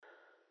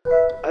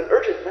An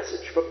urgent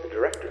message from the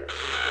director.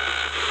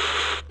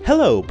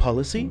 Hello,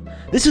 Policy.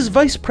 This is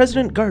Vice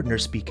President Gardner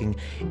speaking.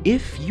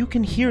 If you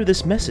can hear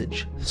this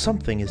message,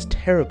 something is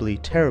terribly,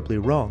 terribly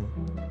wrong.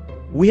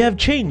 We have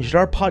changed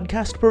our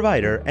podcast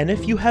provider, and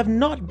if you have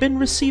not been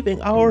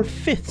receiving our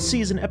 5th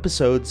season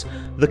episodes,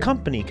 the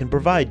company can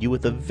provide you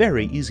with a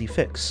very easy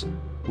fix.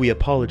 We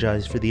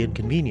apologize for the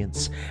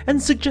inconvenience,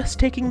 and suggest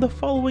taking the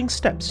following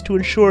steps to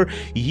ensure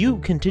you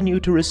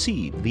continue to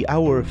receive the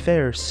Our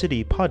Fair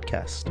City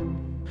podcast.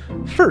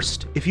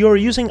 First, if you are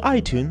using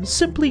iTunes,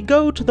 simply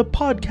go to the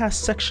podcast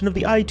section of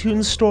the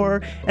iTunes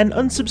store and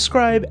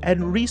unsubscribe and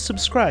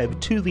resubscribe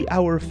to the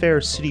Our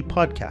Fair City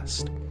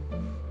podcast.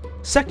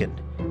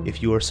 Second,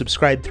 if you are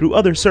subscribed through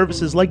other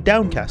services like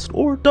Downcast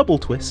or Double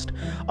Twist,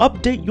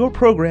 update your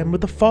program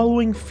with the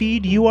following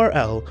feed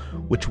URL,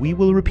 which we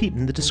will repeat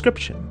in the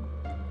description: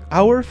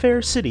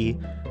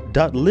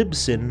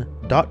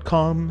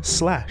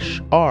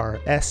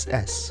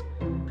 ourfaircity.libsyn.com/RSS.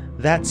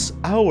 That's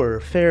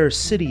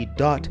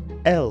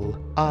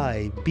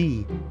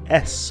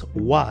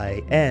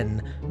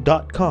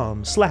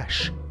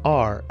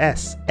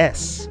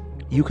ourfaircity.libsyn.com/RSS.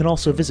 You can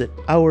also visit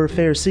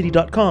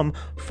ourfaircity.com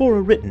for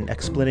a written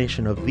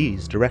explanation of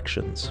these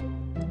directions.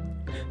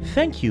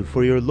 Thank you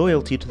for your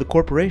loyalty to the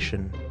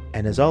corporation,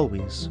 and as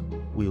always,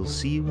 we'll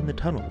see you in the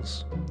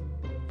tunnels.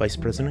 Vice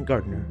President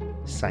Gardner,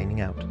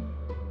 signing out.